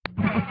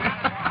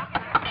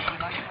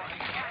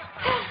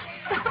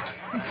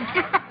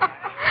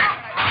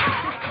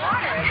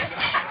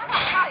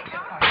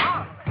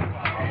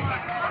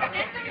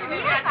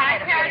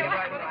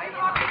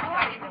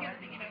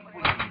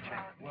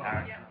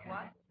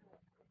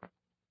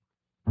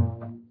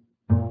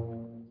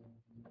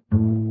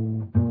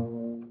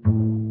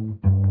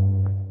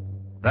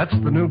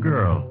That's the new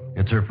girl.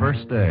 It's her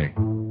first day.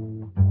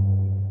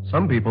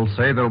 Some people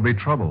say there'll be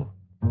trouble.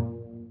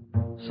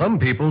 Some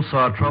people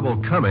saw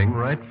trouble coming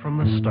right from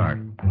the start.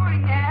 Good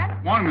morning,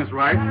 Dad. Morning, Miss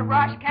Wright. Got a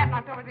rush. Cat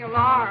knocked over the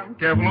alarm.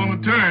 Careful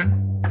on the turn.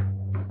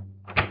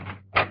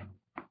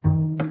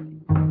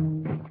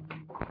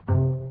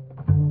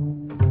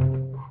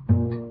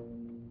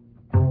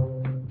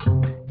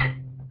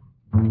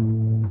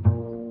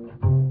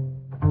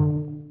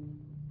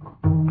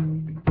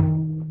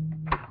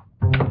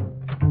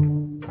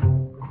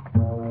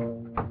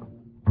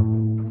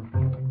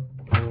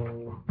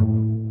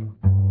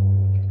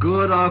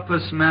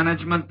 Office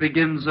management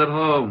begins at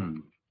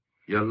home.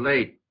 You're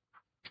late.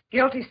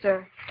 Guilty,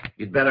 sir.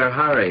 You'd better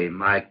hurry.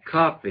 My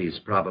coffee's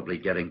probably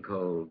getting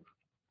cold.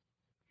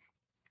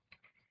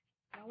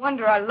 No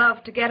wonder I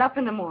love to get up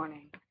in the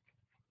morning.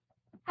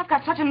 I've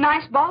got such a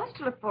nice boss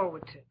to look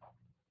forward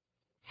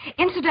to.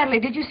 Incidentally,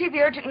 did you see the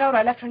urgent note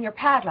I left on your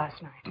pad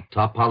last night? The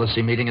top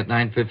policy meeting at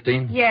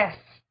 9:15? Yes.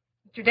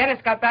 Mr. Dennis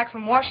got back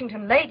from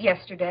Washington late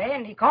yesterday,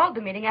 and he called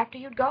the meeting after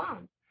you'd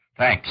gone.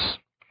 Thanks.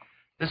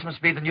 This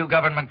must be the new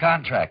government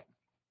contract.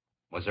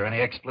 Was there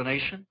any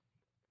explanation?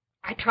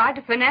 I tried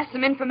to finesse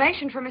some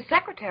information from his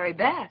secretary,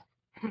 Beth.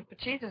 But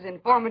she's as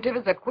informative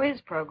as a quiz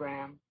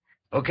program.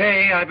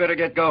 Okay, I better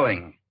get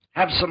going.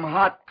 Have some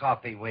hot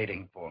coffee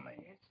waiting for me.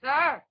 Yes,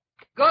 sir.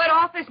 Good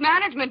office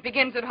management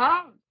begins at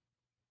home.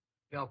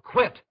 They'll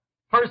quit.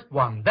 First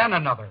one, then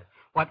another.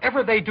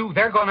 Whatever they do,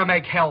 they're going to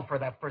make hell for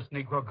that first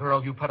Negro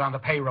girl you put on the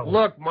payroll.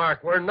 Look,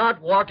 Mark, we're not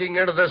walking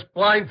into this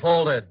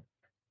blindfolded.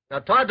 Now,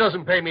 Todd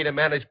doesn't pay me to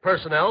manage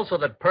personnel so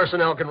that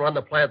personnel can run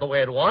the plant the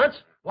way it wants.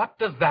 What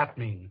does that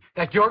mean?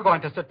 That you're going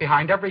to sit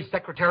behind every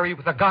secretary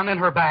with a gun in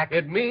her back?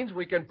 It means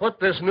we can put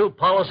this new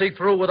policy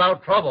through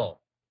without trouble.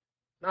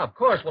 Now, of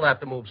course, we'll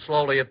have to move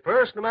slowly at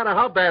first, no matter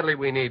how badly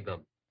we need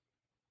them.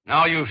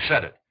 Now you've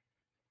said it.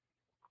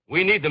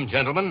 We need them,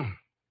 gentlemen.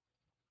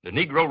 The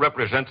Negro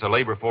represents a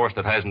labor force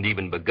that hasn't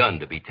even begun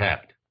to be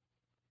tapped.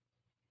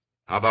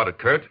 How about it,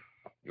 Kurt?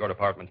 Your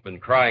department's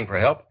been crying for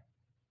help.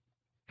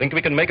 Think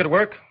we can make it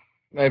work?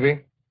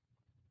 Maybe.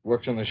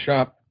 Works in the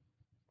shop.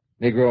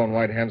 Negro and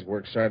white hands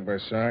work side by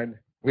side.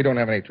 We don't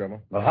have any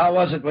trouble. Well, how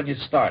was it when you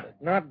started?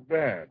 Not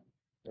bad.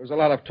 There was a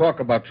lot of talk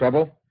about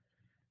trouble,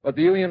 but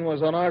the union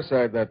was on our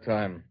side that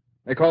time.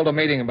 They called a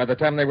meeting, and by the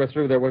time they were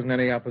through, there wasn't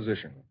any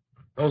opposition.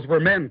 Those were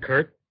men,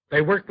 Kurt.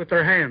 They worked with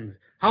their hands.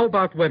 How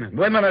about women?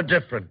 Women are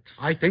different.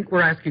 I think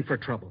we're asking for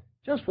trouble.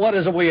 Just what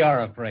is it we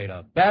are afraid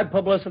of? Bad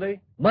publicity?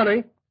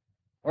 Money?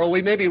 Or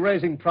we may be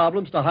raising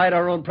problems to hide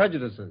our own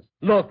prejudices?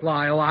 Look,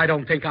 Lyle, I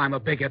don't think I'm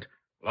a bigot.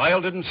 Lyle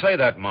didn't say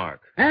that,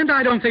 Mark. And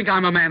I don't think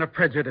I'm a man of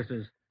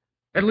prejudices.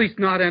 At least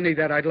not any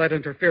that I'd let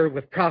interfere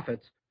with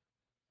profits.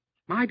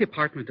 My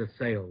department is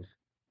sales.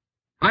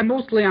 I'm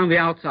mostly on the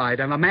outside,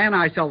 and the man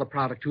I sell the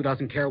product to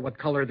doesn't care what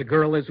color the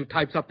girl is who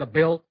types up the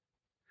bill.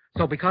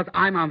 So because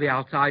I'm on the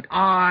outside,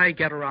 I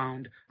get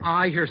around.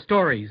 I hear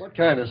stories. What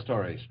kind of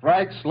stories?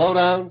 Strikes?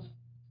 Slowdowns?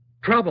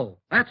 Trouble,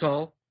 that's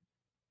all.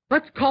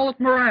 Let's call it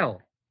morale.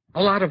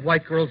 A lot of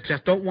white girls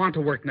just don't want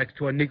to work next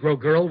to a Negro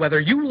girl,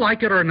 whether you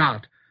like it or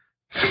not.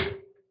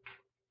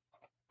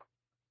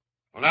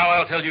 Well, now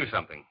I'll tell you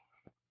something.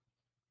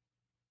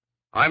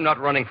 I'm not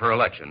running for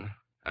election,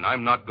 and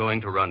I'm not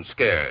going to run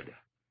scared.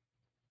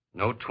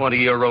 No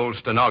 20-year-old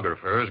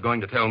stenographer is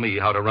going to tell me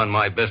how to run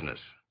my business.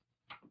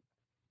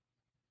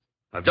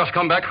 I've just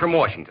come back from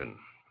Washington.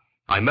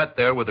 I met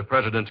there with the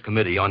President's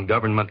Committee on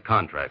Government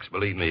Contracts.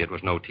 Believe me, it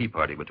was no tea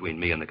party between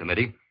me and the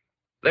committee.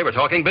 They were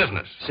talking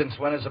business. Since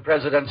when is the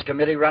President's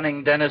Committee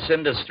running Dennis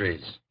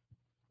Industries?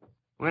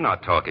 We're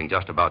not talking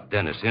just about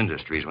Dennis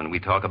Industries when we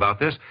talk about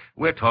this.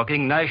 We're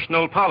talking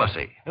national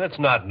policy. That's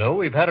not new.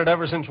 We've had it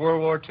ever since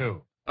World War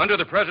II. Under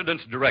the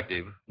President's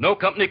directive, no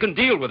company can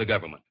deal with the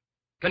government,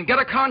 can get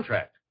a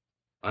contract,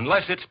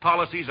 unless its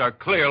policies are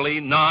clearly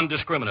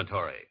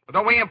non-discriminatory. But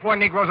don't we import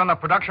Negroes on the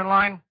production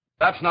line?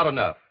 That's not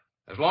enough.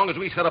 As long as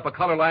we set up a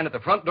color line at the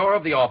front door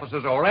of the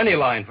offices, or any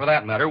line for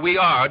that matter, we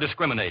are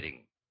discriminating.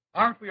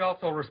 Aren't we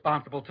also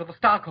responsible to the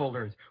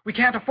stockholders? We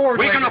can't afford...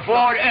 We can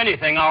afford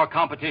anything our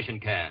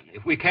competition can.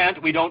 If we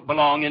can't, we don't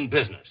belong in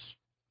business.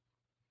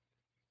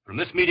 From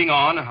this meeting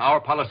on, our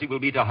policy will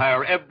be to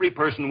hire every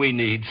person we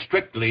need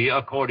strictly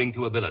according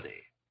to ability.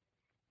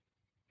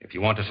 If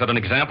you want to set an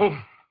example,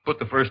 put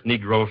the first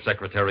Negro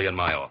secretary in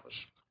my office.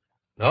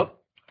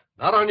 Nope.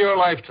 Not on your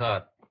life,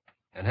 Todd.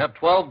 And have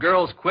 12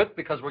 girls quit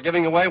because we're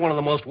giving away one of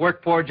the most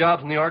worked-for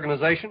jobs in the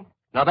organization?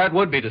 Now, that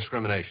would be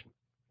discrimination.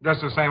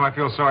 Just the same, I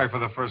feel sorry for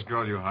the first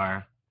girl you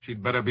hire.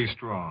 She'd better be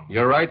strong.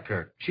 You're right,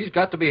 Kurt. She's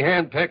got to be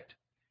handpicked.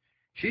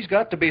 She's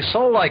got to be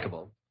so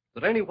likable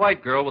that any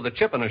white girl with a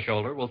chip on her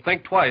shoulder will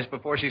think twice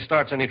before she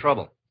starts any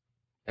trouble.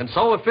 And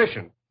so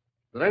efficient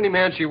that any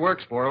man she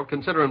works for will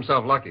consider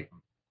himself lucky.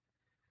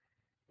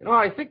 You know,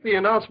 I think the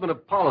announcement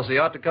of policy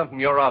ought to come from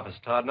your office,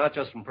 Todd, not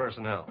just from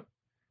personnel.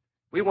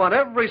 We want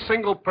every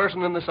single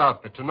person in this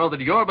outfit to know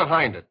that you're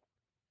behind it,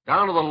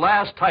 down to the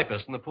last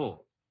typist in the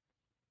pool.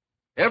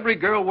 Every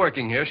girl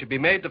working here should be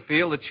made to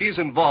feel that she's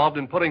involved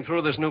in putting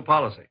through this new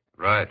policy.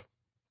 Right.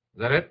 Is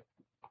that it?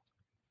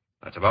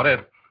 That's about it.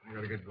 I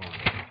gotta get going.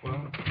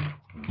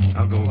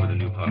 I'll go over the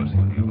new policy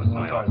with you with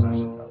my office.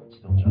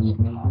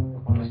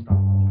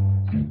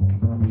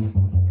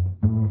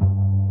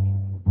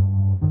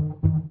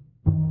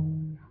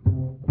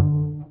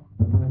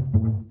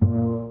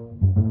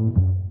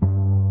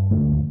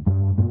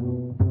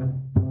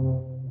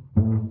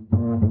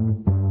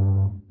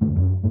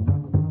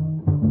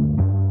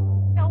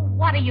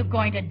 What are you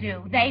going to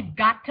do? They've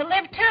got to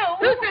live, too.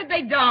 Who said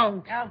they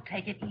don't? Oh,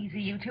 take it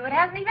easy, you two. It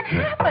hasn't even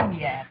happened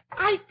yet.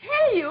 I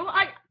tell you,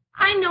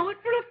 I know it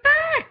for a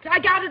fact. I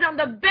got it on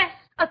the best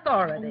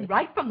authority.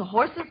 Right from the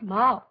horse's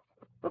mouth.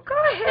 Well, go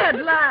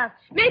ahead, laugh.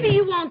 Maybe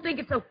you won't think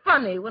it's so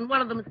funny when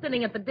one of them is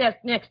sitting at the desk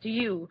next to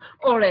you,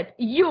 or at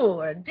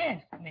your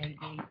desk, maybe.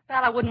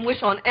 That I wouldn't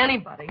wish on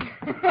anybody.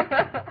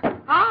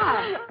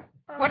 Hi.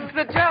 What's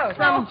the joke?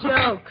 Some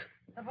joke.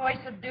 The voice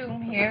of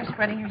doom here,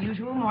 spreading her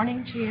usual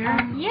morning cheer.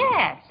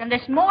 Yes, and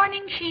this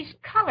morning she's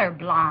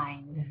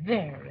colorblind.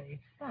 Very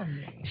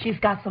funny. She's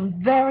got some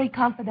very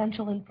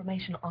confidential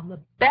information on the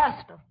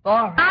best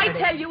authority. I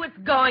tell you, it's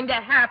going to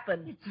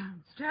happen. It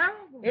sounds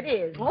terrible. It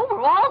is. Oh,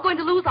 we're all going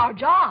to lose our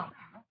jobs.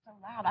 Not so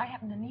loud. I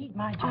happen to need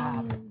my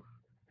job.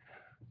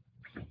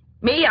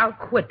 Me, I'll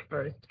quit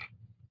first.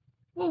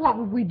 Well, what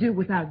would we do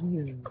without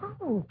you?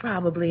 Oh,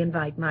 probably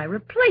invite my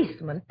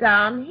replacement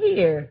down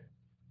here.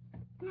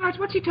 Marge,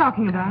 what's he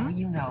talking about? Oh,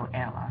 you know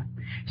Ella.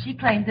 She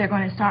claims they're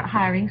going to start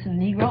hiring some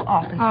Negro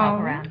office help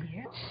around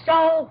here.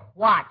 So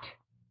what?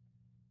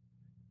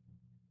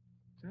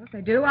 So if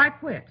they do, I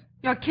quit.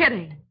 You're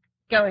kidding.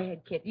 Go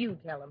ahead, Kit. You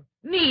tell them.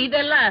 Me,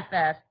 they laugh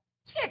at.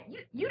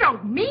 Kit, you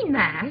don't mean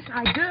that. Yes,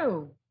 I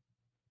do.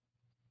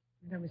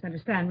 Don't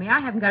misunderstand me. I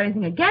haven't got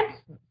anything against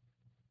them.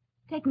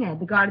 Take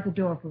Ned, the guard at the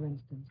door, for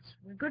instance.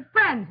 We're good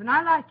friends, and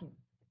I like him.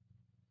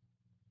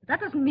 But that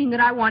doesn't mean that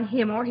I want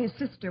him or his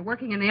sister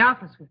working in the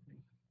office with me.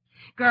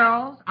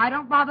 Girls, I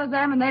don't bother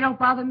them, and they don't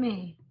bother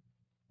me.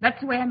 That's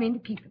the way I mean to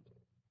keep it.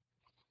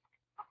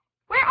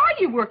 Where are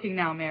you working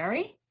now,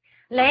 Mary?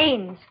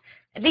 Lane's.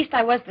 At least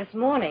I was this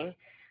morning.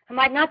 I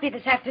might not be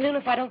this afternoon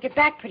if I don't get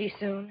back pretty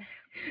soon.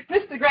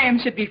 Mr. Graham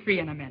should be free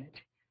in a minute.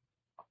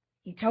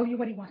 He told you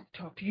what he wants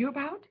to talk to you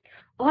about?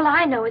 All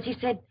I know is he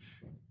said,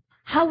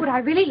 how would I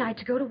really like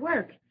to go to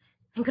work?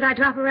 And could I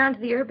drop around to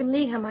the Urban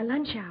League on my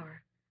lunch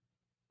hour?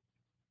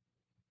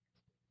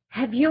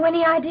 Have you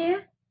any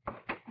idea?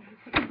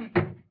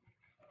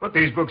 Put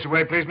these books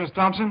away, please, Miss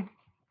Thompson.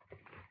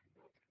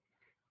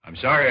 I'm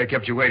sorry I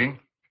kept you waiting.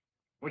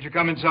 Won't you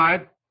come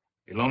inside?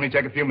 It'll only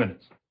take a few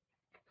minutes.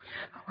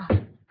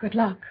 Well, good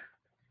luck.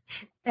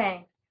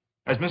 Thanks.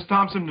 Has Miss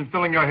Thompson been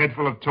filling your head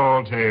full of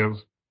tall tales?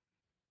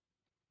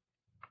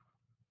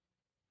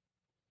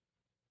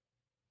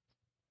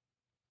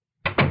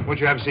 Won't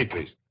you have a seat,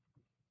 please?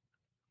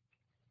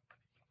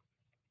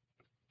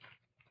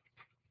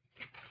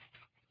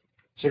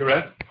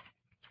 Cigarette?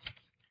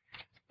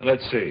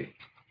 Let's see.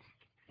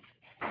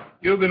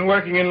 You've been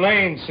working in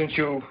Lane since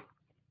you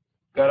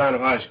got out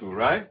of high school,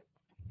 right?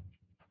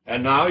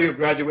 And now you've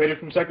graduated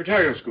from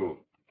secretarial school.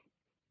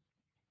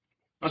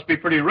 Must be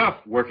pretty rough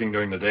working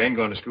during the day and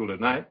going to school at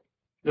night,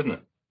 isn't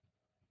it?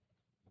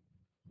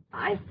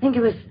 I think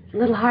it was a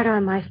little harder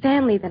on my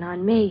family than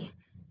on me.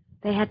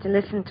 They had to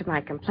listen to my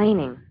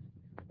complaining.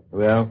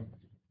 Well,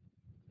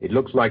 it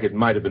looks like it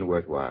might have been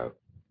worthwhile.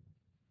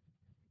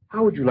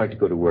 How would you like to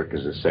go to work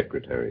as a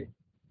secretary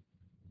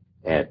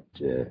at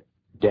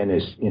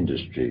Dennis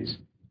Industries?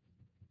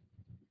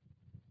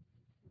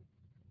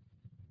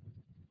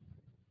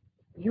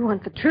 You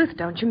want the truth,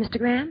 don't you, Mr.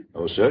 Graham?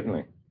 Oh,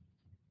 certainly.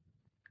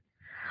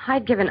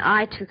 I'd give an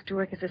eye tooth to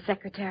work as a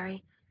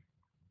secretary.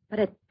 But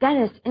at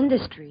Dennis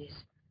Industries,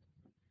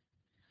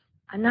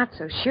 I'm not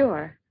so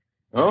sure.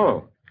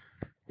 Oh,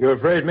 you're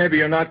afraid maybe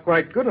you're not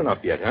quite good enough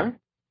yet, huh?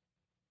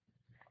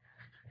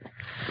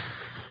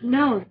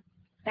 No,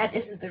 that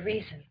isn't the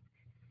reason.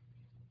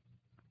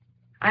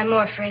 I'm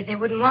more afraid they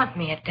wouldn't want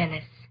me at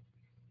Dennis.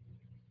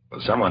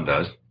 Well, someone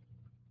does.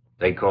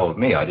 They called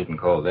me. I didn't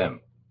call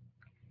them.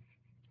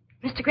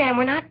 Mr. Graham,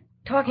 we're not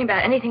talking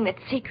about anything that's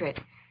secret.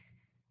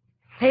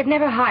 They've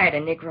never hired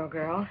a Negro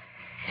girl.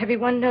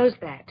 Everyone knows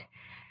that.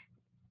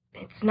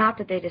 It's not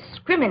that they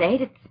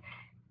discriminate. It's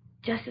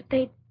just that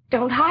they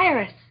don't hire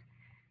us.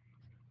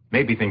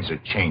 Maybe things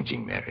are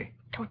changing, Mary.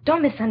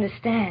 Don't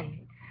misunderstand.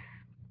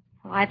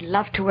 Oh, I'd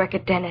love to work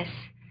at Dennis.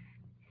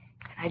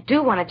 I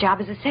do want a job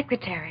as a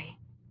secretary.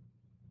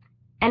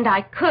 And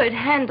I could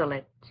handle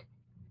it.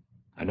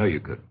 I know you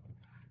could.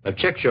 I've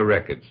checked your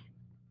records.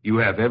 You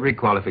have every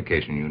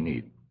qualification you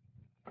need.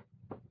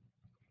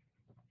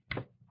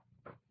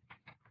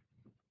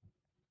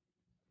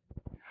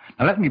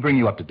 Now, let me bring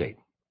you up to date.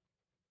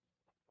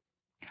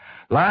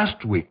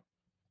 Last week,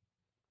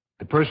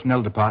 the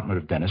personnel department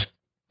of Dennis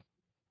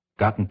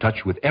got in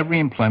touch with every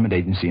employment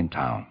agency in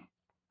town.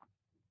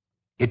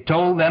 It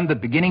told them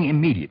that beginning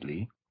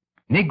immediately,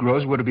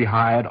 Negroes were to be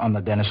hired on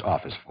the Dennis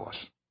office force.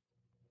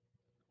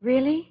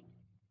 Really?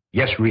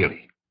 Yes,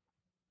 really.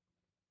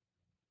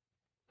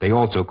 They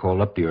also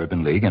called up the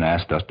Urban League and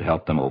asked us to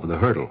help them over the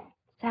hurdle.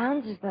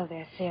 Sounds as though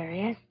they're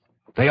serious.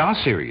 They are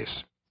serious.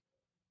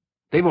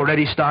 They've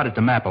already started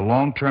to map a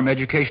long-term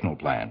educational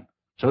plan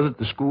so that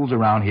the schools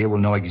around here will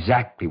know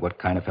exactly what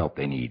kind of help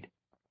they need.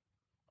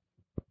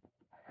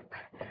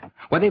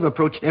 Well, they've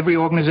approached every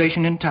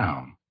organization in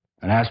town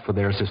and asked for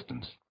their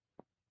assistance.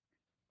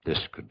 This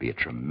could be a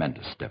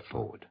tremendous step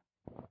forward.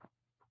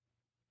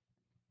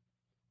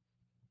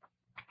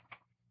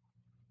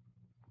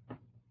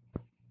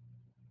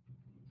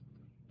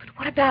 But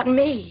what about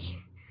me?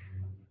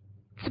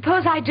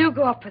 Suppose I do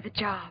go up for the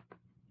job.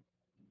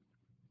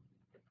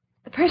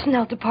 The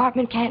personnel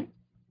department can't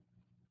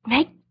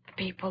make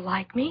people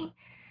like me.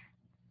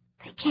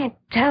 They can't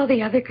tell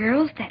the other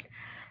girls that,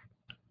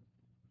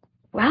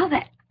 well,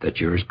 that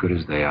you're as good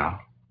as they are?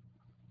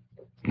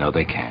 No,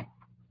 they can't.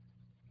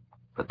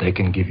 But they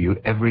can give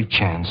you every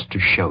chance to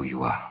show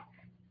you are.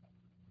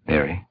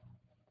 Mary,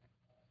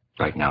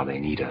 right now they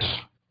need us.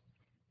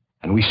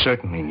 And we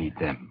certainly need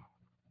them.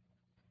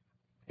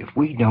 If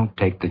we don't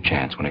take the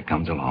chance when it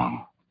comes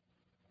along,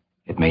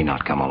 it may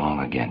not come along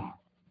again.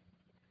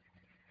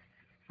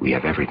 We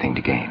have everything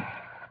to gain.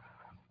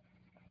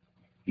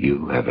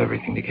 You have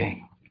everything to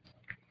gain.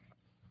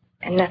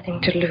 And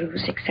nothing to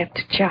lose except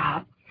a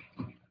job.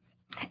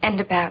 And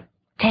about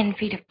 10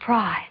 feet of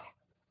pride.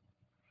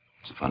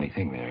 It's a funny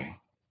thing, Mary.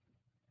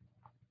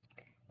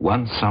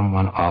 Once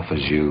someone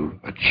offers you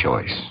a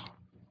choice,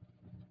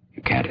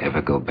 you can't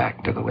ever go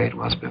back to the way it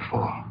was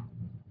before.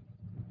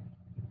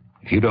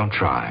 If you don't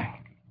try,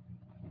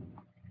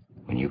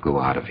 when you go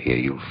out of here,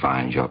 you'll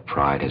find your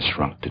pride has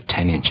shrunk to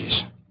 10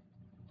 inches.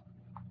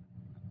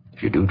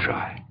 If you do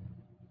try,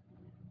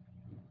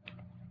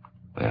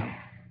 well,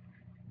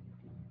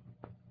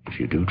 if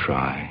you do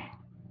try,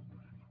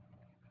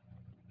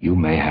 you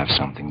may have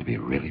something to be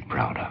really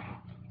proud of.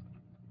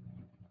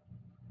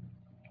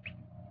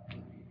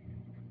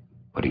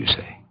 What do you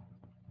say?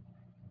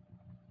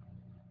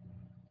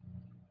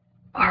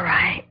 All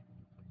right.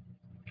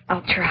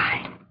 I'll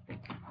try.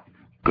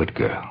 Good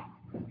girl.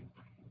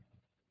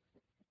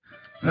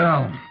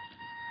 Well,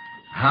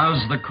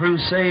 how's the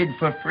crusade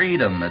for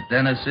freedom at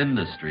Dennis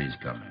Industries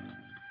coming?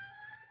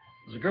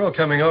 There's a girl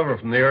coming over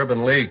from the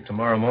Urban League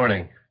tomorrow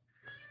morning.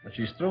 When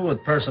she's through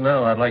with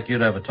personnel, I'd like you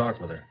to have a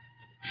talk with her.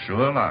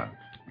 Sure,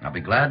 I'll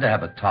be glad to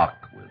have a talk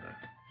with her.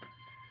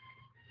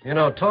 You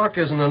know, talk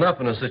isn't enough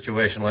in a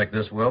situation like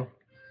this, Will.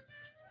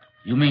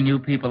 You mean you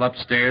people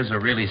upstairs are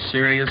really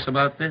serious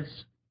about this?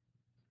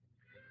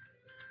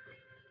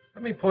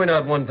 Let me point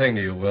out one thing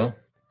to you, Will.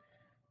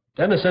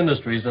 Dennis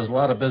Industries does a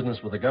lot of business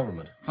with the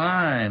government.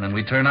 Fine, and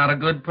we turn out a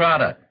good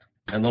product.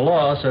 And the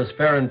law says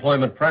fair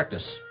employment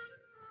practice.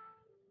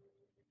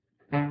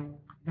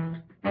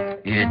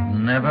 It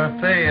never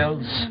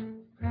fails.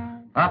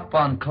 Up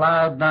on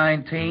Cloud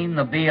 19,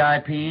 the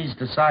VIPs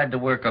decide to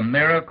work a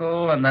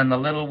miracle, and then the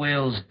little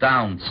wheels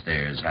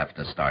downstairs have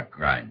to start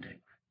grinding.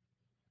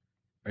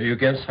 Are you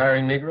against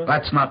hiring Negroes?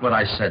 That's not what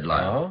I said,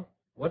 Lyle. Oh?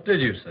 What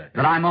did you say?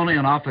 That I'm only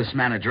an office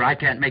manager. I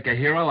can't make a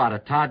hero out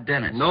of Todd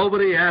Dennis.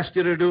 Nobody asked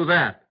you to do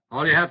that.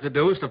 All you have to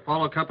do is to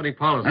follow company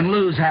policy. And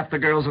lose half the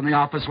girls in the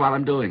office while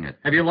I'm doing it.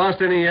 Have you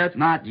lost any yet?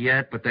 Not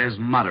yet, but there's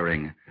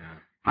muttering. Yeah.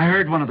 I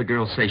heard one of the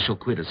girls say she'll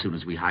quit as soon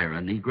as we hire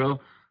a Negro.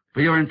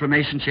 For your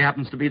information, she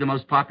happens to be the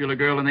most popular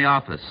girl in the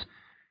office.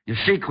 If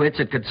she quits,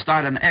 it could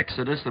start an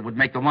exodus that would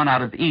make the one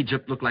out of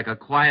Egypt look like a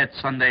quiet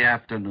Sunday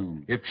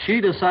afternoon. If she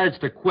decides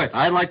to quit,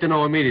 I'd like to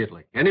know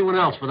immediately. Anyone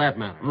else, for that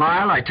matter.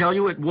 Lyle, I tell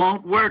you, it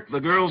won't work.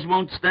 The girls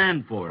won't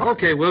stand for it.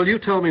 Okay, well, you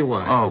tell me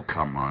why. Oh,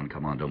 come on.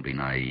 Don't be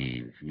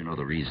naive. You know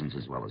the reasons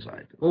as well as I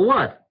do. Well,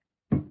 what?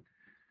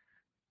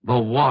 The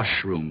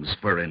washrooms,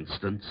 for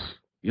instance.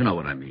 You know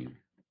what I mean.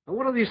 Now,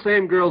 what do these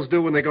same girls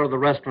do when they go to the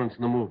restaurants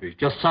and the movies?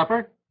 Just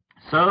suffer?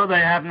 So they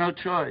have no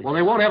choice. Well,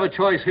 they won't have a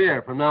choice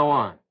here from now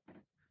on.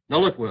 Now,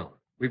 look, Will,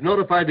 we've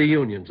notified the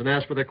unions and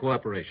asked for their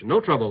cooperation.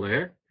 No trouble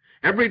there.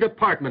 Every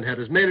department head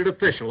has made it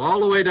official all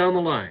the way down the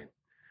line.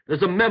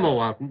 There's a memo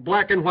out in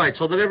black and white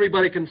so that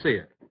everybody can see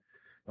it.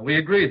 And we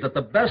agreed that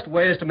the best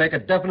way is to make a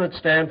definite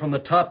stand from the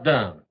top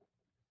down.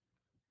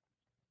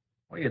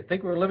 Well, you'd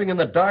think we were living in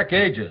the dark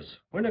ages.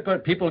 When are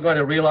people going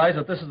to realize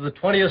that this is the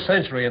 20th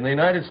century in the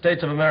United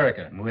States of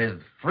America? With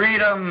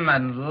freedom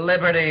and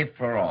liberty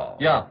for all.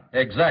 Yeah,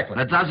 exactly.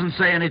 That doesn't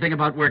say anything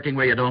about working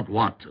where you don't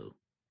want to.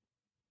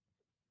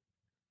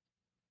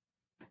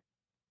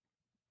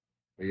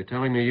 Are you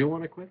telling me you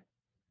want to quit?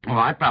 Oh,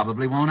 I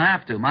probably won't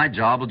have to. My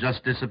job will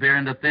just disappear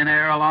into thin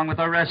air along with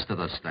the rest of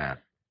the staff.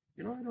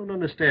 You know, I don't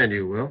understand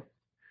you, Will.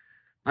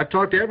 I've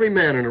talked to every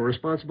man in a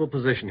responsible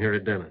position here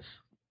at Dennis.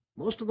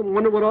 Most of them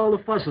wonder what all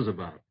the fuss is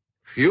about.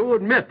 Few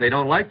admit they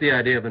don't like the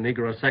idea of a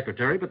Negro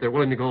secretary, but they're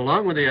willing to go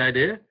along with the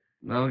idea.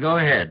 Well, go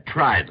ahead.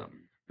 Try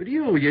them. But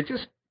you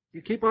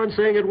keep on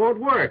saying it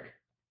won't work.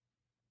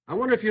 I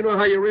wonder if you know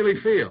how you really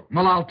feel.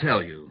 Well, I'll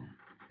tell you.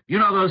 You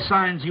know those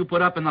signs you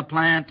put up in the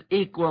plant,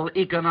 equal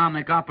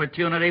economic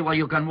opportunity? Well,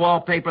 you can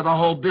wallpaper the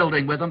whole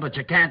building with them, but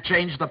you can't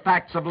change the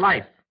facts of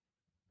life.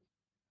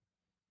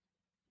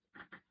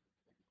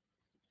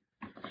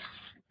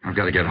 I've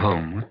got to get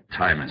home. What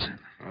time is it?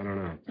 I don't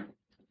know.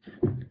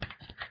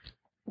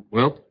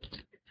 Well,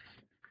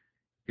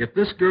 if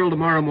this girl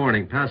tomorrow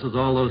morning passes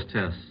all those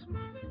tests,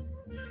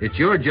 It's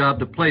your job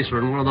to place her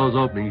in one of those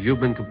openings you've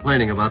been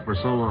complaining about for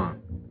so long.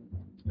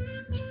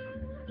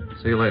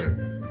 See you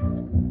later.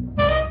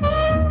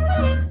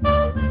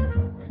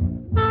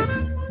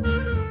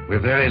 We're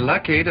very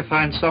lucky to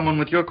find someone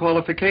with your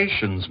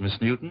qualifications, Miss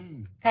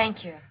Newton.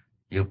 Thank you.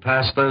 You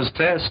passed those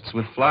tests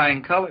with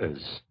flying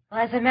colors.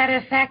 Well, as a matter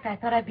of fact, I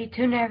thought I'd be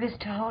too nervous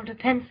to hold a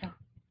pencil.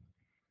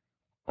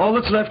 All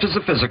that's left is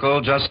the physical,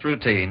 just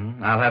routine.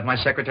 I'll have my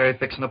secretary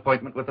fix an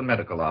appointment with the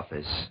medical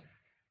office.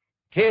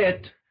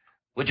 Kit,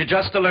 would you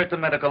just alert the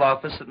medical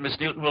office that Miss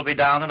Newton will be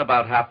down in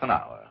about half an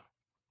hour?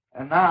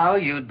 And now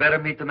you'd better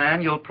meet the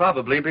man you'll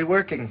probably be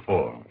working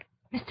for.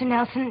 Mr.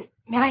 Nelson,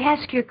 may I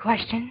ask you a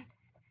question?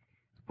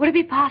 Would it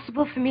be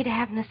possible for me to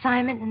have an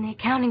assignment in the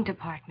accounting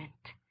department?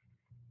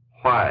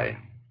 Why?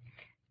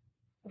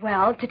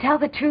 Well, to tell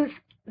the truth,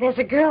 there's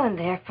a girl in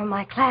there from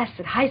my class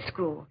at high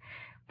school.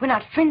 We're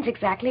not friends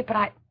exactly, but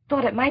I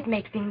thought it might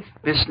make things...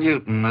 Miss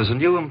Newton, as a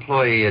new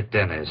employee at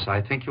Dennis,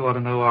 I think you ought to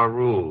know our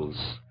rules.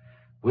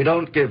 We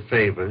don't give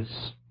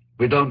favors.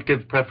 We don't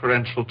give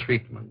preferential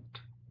treatment.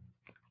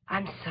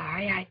 I'm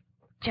sorry, I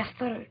just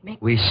thought it would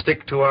make... We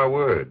stick to our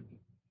word.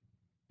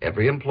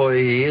 Every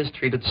employee is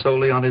treated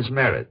solely on his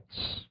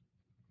merits,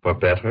 for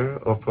better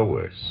or for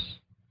worse.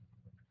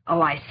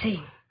 Oh, I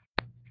see.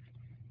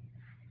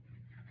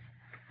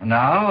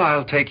 Now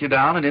I'll take you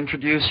down and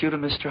introduce you to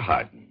Mr.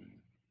 Harden.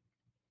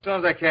 As soon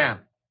as I can.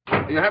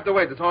 You have to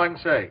wait. That's all I can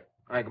say.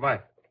 All right, goodbye.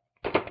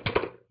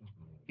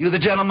 You the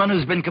gentleman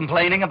who's been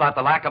complaining about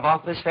the lack of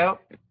office help?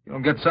 You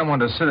don't get someone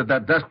to sit at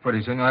that desk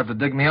pretty soon, you'll have to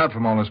dig me out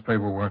from all this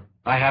paperwork.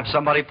 I have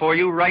somebody for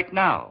you right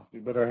now.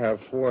 You better have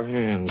 4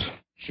 hands.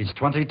 She's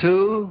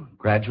 22,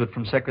 graduate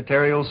from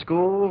secretarial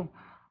school,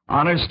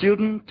 honor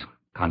student,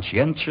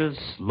 conscientious,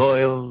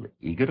 loyal,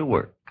 eager to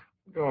work.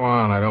 Go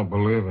on, I don't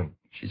believe it.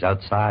 She's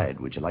outside.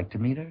 Would you like to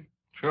meet her?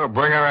 Sure,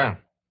 bring her in.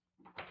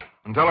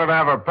 And tell her to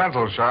have her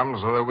pencil sharpened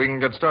so that we can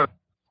get started.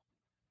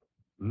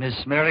 Miss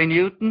Mary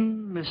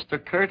Newton,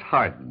 Mr. Kurt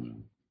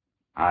Harden.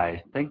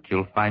 I think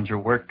you'll find your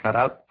work cut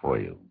out for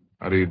you.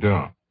 How do you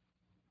do?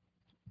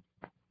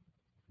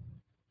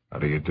 How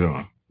do you do?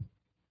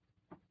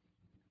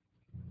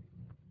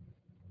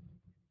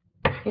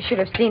 You should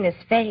have seen his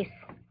face.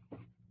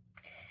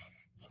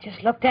 He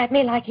just looked at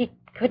me like he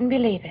couldn't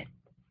believe it.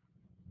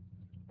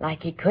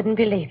 Like he couldn't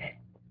believe it.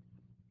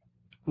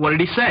 What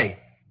did he say?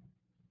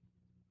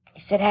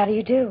 He said, "How do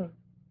you do?"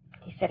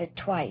 He said it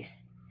twice.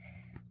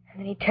 And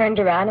then he turned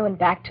around and went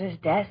back to his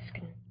desk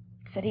and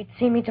said he'd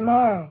see me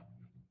tomorrow.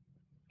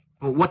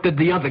 Well, what did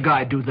the other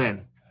guy do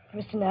then?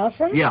 Mr.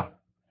 Nelson? Yeah.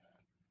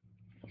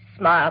 He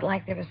smiled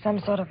like there was some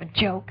sort of a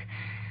joke.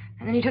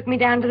 And then he took me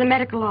down to the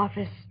medical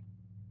office.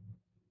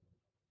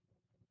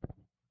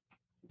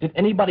 Did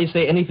anybody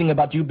say anything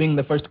about you being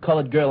the first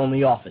colored girl in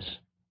the office?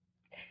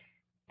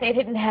 They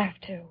didn't have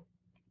to.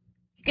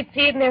 You could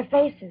see it in their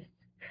faces.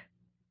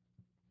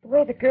 The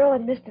way the girl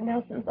in Mr.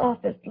 Nelson's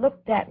office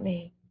looked at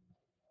me.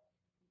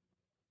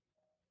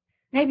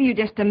 Maybe you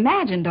just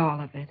imagined all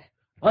of it.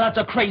 Well, that's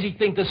a crazy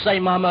thing to say,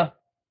 Mama.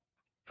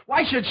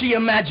 Why should she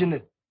imagine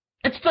it?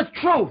 It's the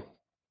truth.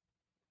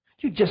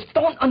 You just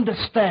don't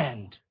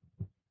understand.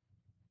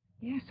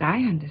 Yes, I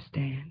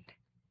understand.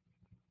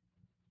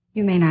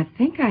 You may not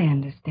think I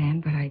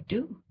understand, but I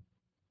do.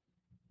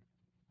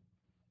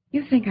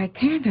 You think I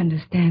can't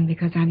understand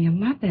because I'm your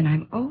mother and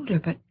I'm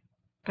older,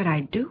 but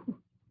I do.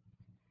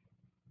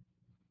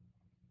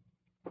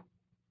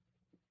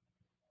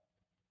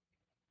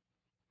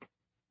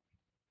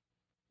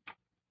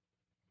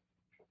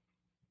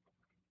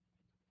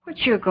 What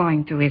you're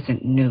going through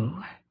isn't new.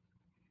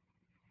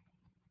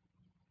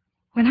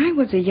 When I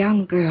was a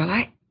young girl,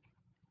 I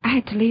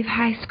had to leave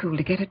high school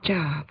to get a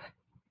job.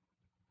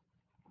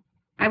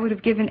 I would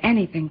have given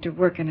anything to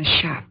work in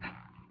a shop,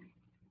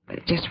 but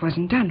it just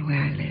wasn't done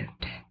where I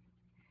lived.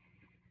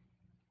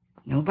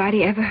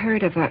 Nobody ever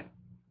heard of a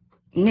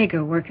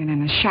nigger working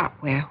in a shop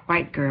where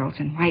white girls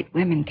and white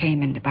women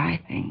came in to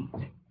buy things.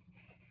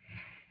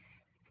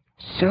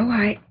 So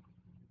I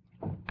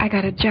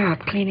got a job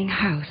cleaning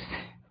house.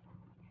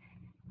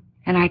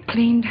 And I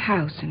cleaned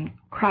house and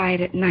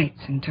cried at nights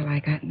until I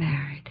got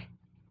married.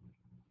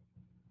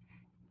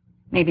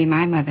 Maybe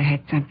my mother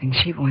had something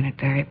she wanted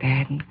very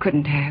bad and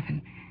couldn't have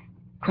and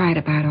cried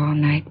about all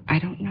night. I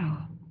don't know.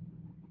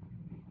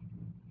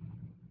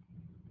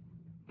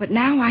 But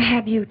now I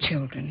have you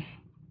children.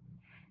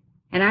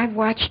 And I've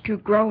watched you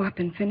grow up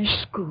and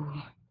finish school.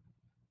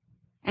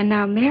 And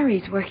now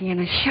Mary's working in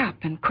a shop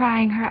and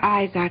crying her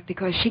eyes out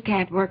because she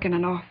can't work in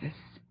an office.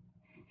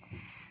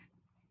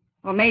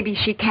 Well, maybe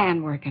she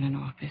can work in an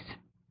office.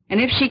 And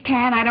if she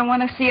can, I don't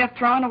want to see her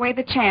throwing away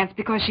the chance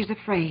because she's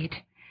afraid.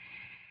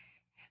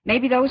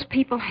 Maybe those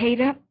people hate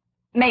her.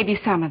 Maybe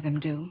some of them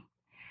do.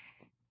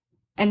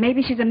 And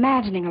maybe she's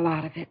imagining a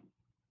lot of it,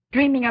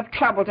 dreaming up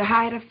trouble to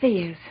hide her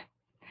fears.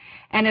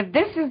 And if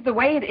this is the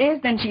way it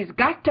is, then she's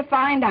got to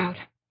find out.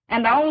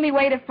 And the only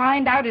way to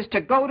find out is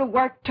to go to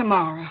work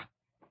tomorrow.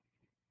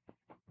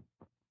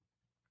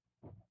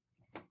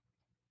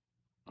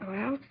 Or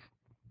else,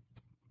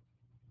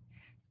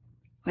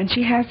 when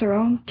she has her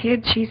own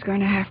kids, she's going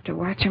to have to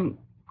watch them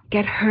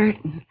get hurt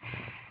and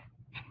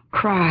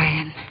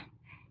cry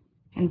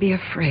and be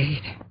afraid.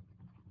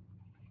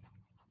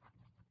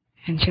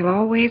 And she'll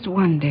always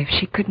wonder if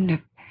she couldn't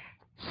have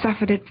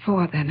suffered it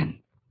for them and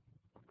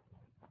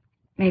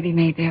maybe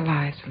made their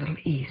lives a little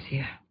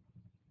easier.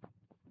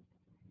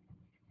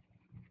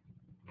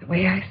 The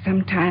way I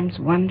sometimes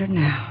wonder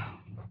now.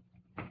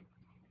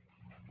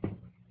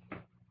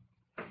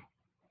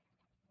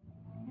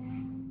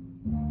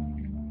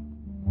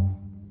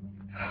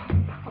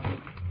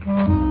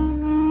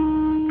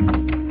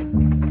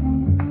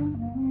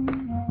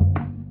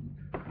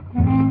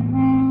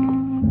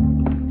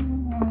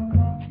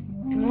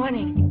 Good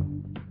morning.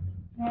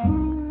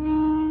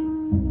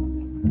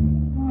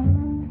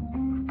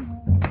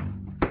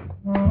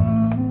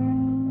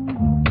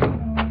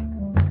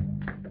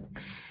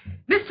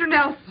 Mr.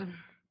 Nelson,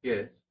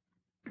 Yes.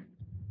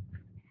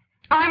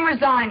 I'm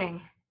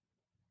resigning.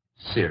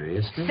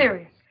 Seriously?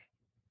 Seriously.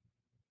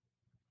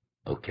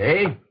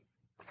 Okay.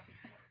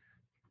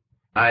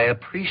 I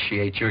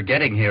appreciate your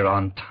getting here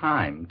on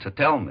time to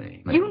tell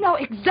me. You know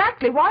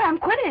exactly why I'm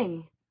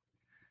quitting.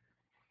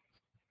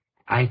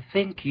 I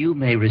think you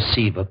may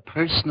receive a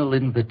personal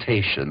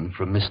invitation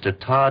from Mr.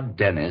 Todd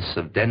Dennis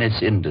of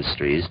Dennis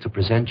Industries to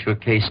present your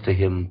case to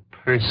him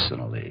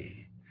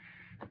personally.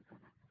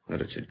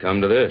 That it should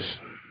come to this.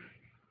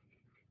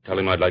 Tell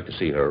him I'd like to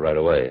see her right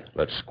away.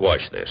 Let's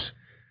squash this.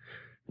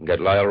 And get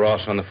Lyle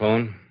Ross on the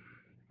phone.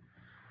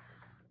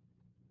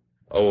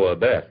 Oh,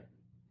 Beth.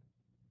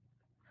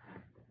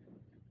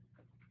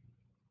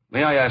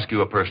 May I ask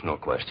you a personal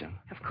question?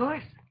 Of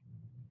course.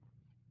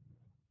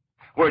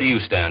 Where do you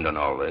stand on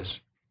all this?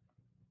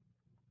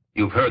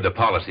 You've heard the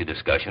policy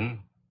discussion.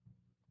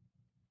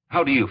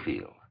 How do you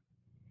feel?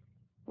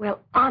 Well,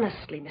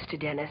 honestly, Mr.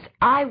 Dennis,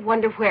 I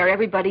wonder where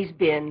everybody's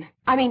been.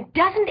 I mean,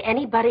 doesn't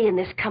anybody in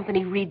this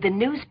company read the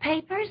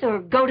newspapers or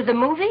go to the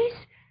movies?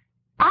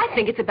 I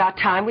think it's about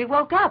time we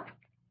woke up.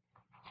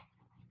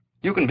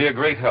 You can be a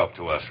great help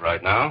to us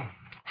right now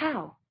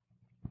How?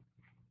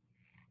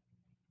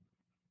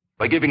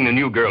 by giving the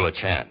new girl a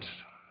chance.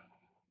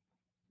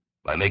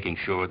 By making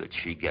sure that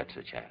she gets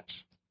a chance.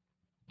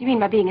 You mean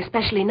by being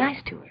especially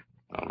nice to her?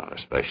 No, not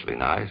especially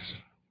nice.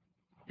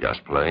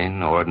 Just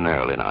plain,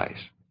 ordinarily nice.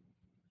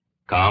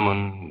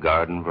 Common,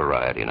 garden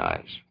variety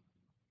nice.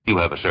 You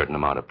have a certain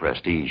amount of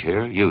prestige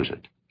here. Use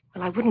it.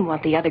 Well, I wouldn't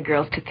want the other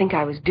girls to think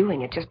I was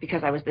doing it just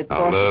because I was the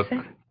Now, boss. look, of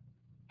seven.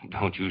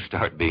 don't you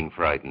start being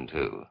frightened,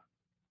 too.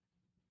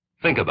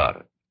 Think about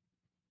it.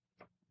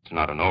 It's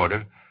not an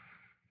order.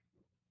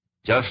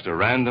 Just a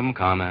random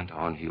comment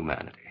on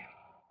humanity.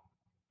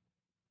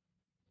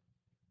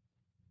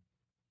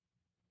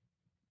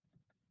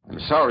 I'm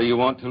sorry you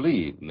want to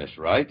leave, Miss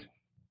Wright.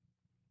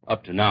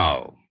 Up to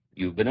now,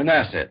 you've been an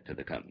asset to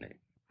the company.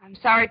 I'm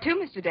sorry, too,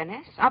 Mr.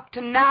 Dennis. Up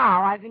to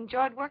now, I've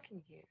enjoyed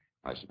working here.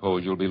 I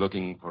suppose you'll be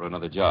looking for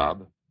another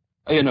job.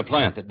 In a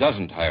plant that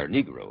doesn't hire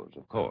Negroes,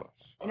 of course.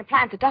 In a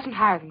plant that doesn't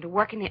hire them to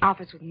work in the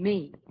office with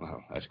me.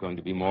 Well, that's going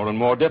to be more and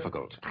more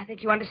difficult. I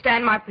think you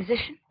understand my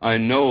position. I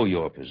know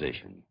your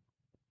position.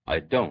 I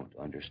don't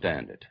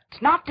understand it.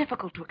 It's not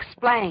difficult to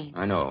explain.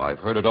 I know. I've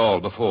heard it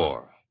all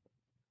before.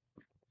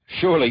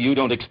 Surely you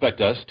don't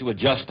expect us to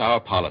adjust our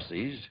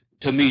policies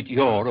to meet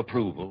your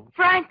approval?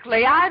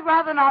 Frankly, I'd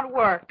rather not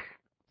work.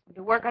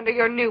 To work under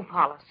your new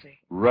policy.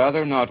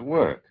 Rather not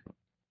work.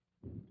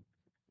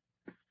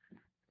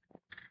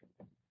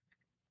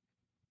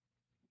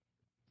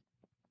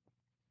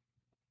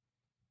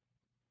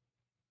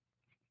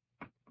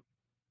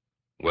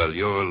 Well,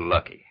 you're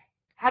lucky.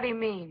 How do you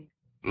mean?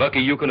 Lucky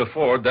you can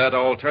afford that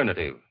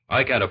alternative.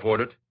 I can't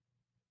afford it.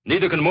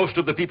 Neither can most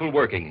of the people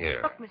working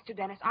here. Look, Mr.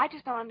 Dennis, I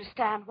just don't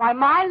understand why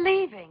my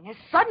leaving has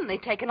suddenly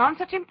taken on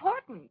such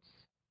importance.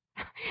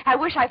 I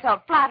wish I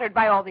felt flattered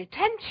by all the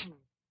attention.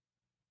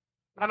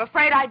 But I'm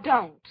afraid I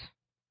don't.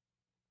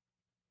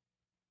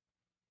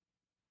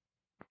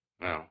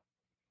 Well,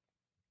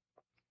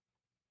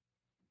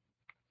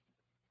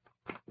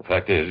 the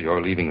fact is,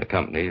 your leaving the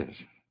company is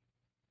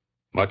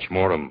much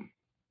more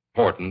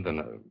important than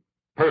a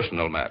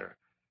personal matter.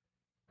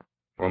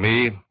 For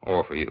me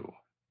or for you.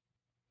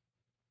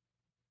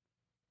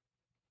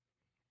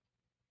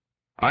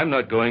 I'm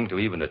not going to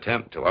even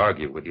attempt to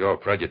argue with your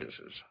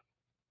prejudices.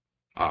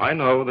 I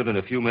know that in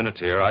a few minutes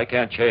here, I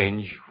can't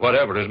change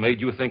whatever has made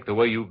you think the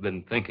way you've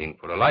been thinking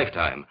for a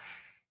lifetime.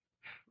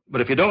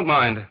 But if you don't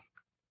mind,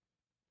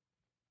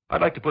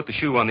 I'd like to put the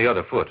shoe on the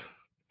other foot.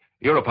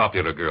 You're a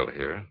popular girl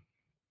here,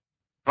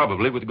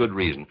 probably with good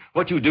reason.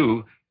 What you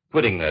do,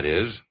 quitting that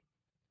is,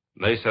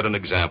 may set an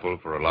example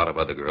for a lot of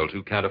other girls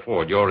who can't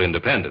afford your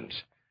independence.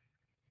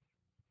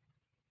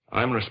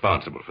 I'm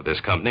responsible for this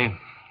company.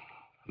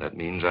 That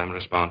means I'm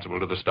responsible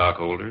to the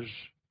stockholders,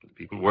 to the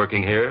people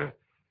working here,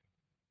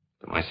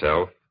 to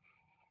myself,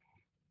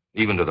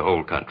 even to the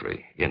whole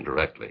country,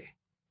 indirectly.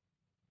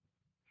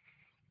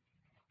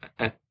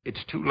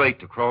 It's too late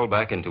to crawl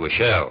back into a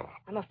shell.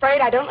 I'm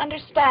afraid I don't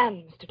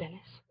understand, Mr. Dennis.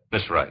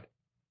 Miss Wright.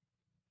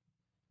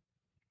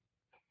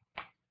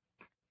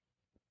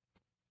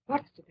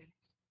 What, Mr. Dennis?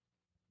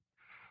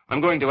 I'm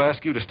going to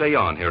ask you to stay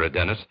on here at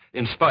Dennis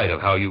in spite of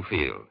how you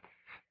feel.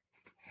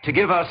 To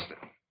give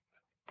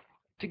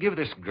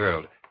this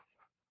girl,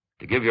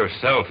 to give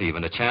yourself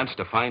even a chance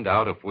to find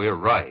out if we're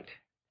right.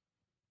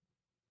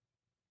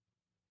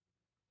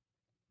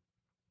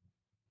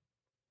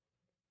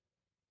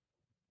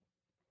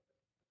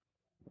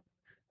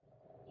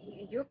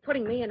 You're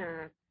putting me in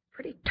a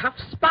pretty tough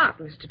spot,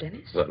 Mr.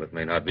 Dennis. Well, it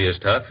may not be as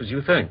tough as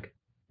you think.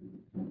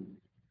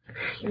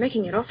 You're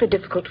making it awfully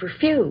difficult to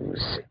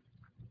refuse.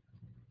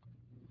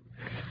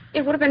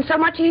 It would have been so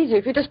much easier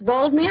if you just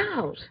bawled me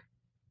out.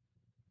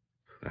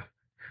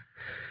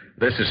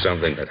 This is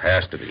something that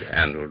has to be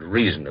handled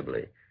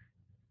reasonably.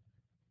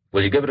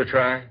 Will you give it a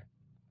try? I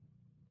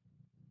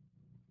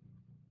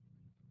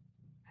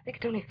think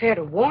it's only fair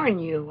to warn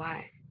you.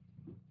 I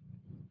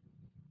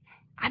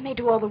may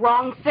do all the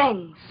wrong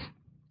things.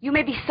 You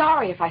may be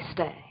sorry if I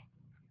stay.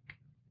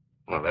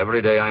 Well,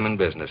 every day I'm in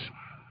business,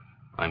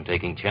 I'm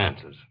taking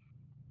chances.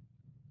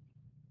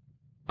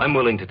 I'm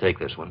willing to take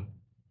this one.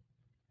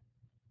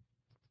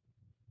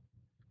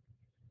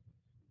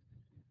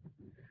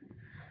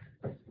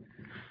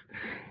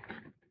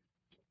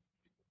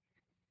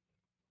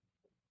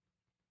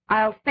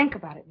 I'll think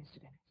about it,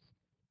 Mr. Dennis.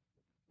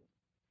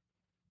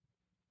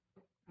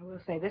 I will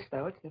say this,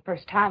 though. It's the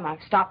first time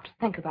I've stopped to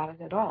think about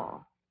it at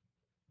all.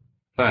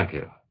 Thank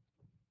you.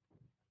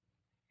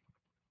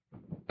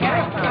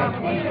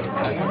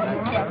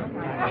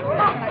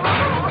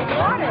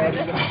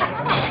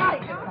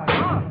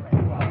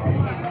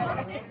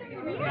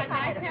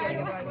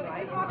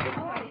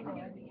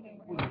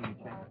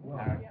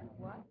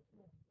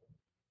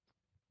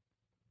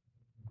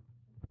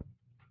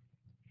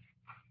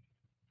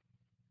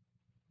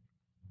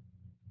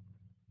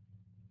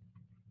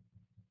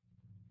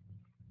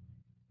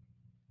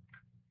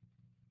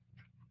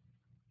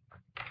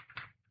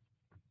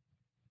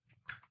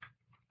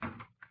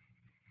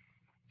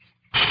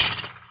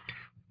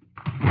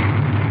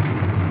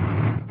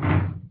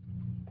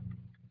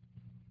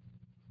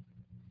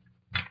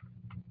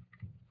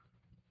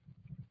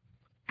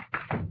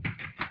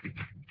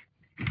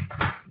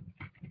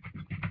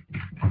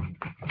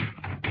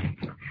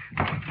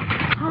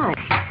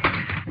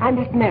 I'm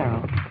Miss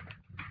Merrill.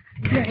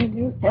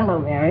 Hello,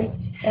 Mary.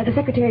 The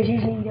secretary's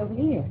usually over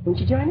here. Won't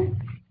you join us?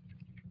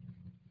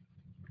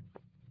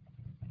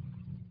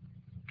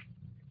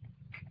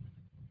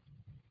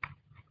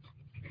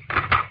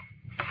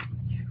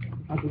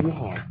 I'll give you a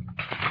hand.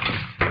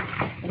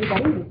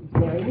 Everybody, this is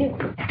Mary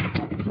Newton.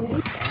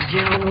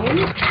 Joan.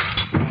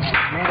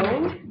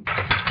 Marilyn.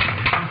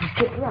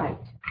 Sit right.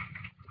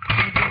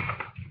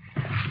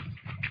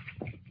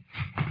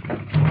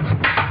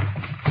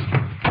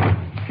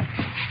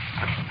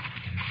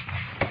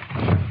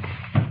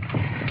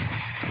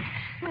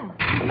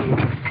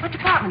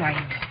 Are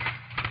you?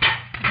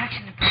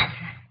 Production department.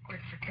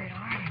 Work for Kurt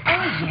Arden.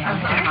 Oh,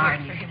 yeah.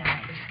 Arden.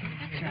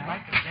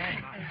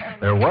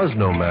 There was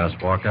no mass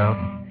walkout.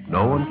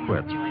 No one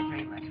quit.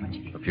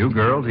 A few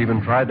girls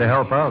even tried to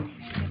help out.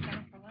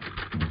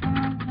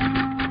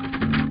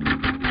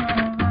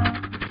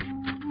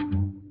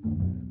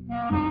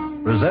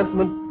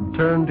 Resentment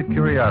turned to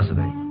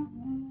curiosity.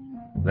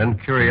 Then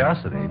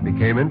curiosity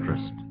became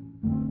interest.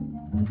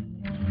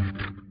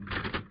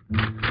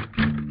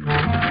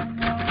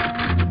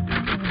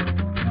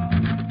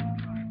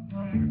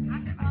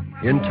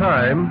 In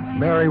time,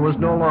 Mary was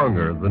no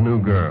longer the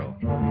new girl,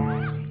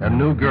 and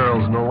new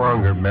girls no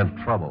longer meant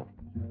trouble.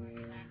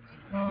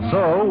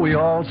 So we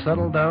all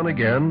settled down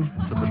again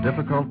to the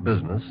difficult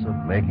business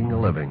of making a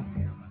living.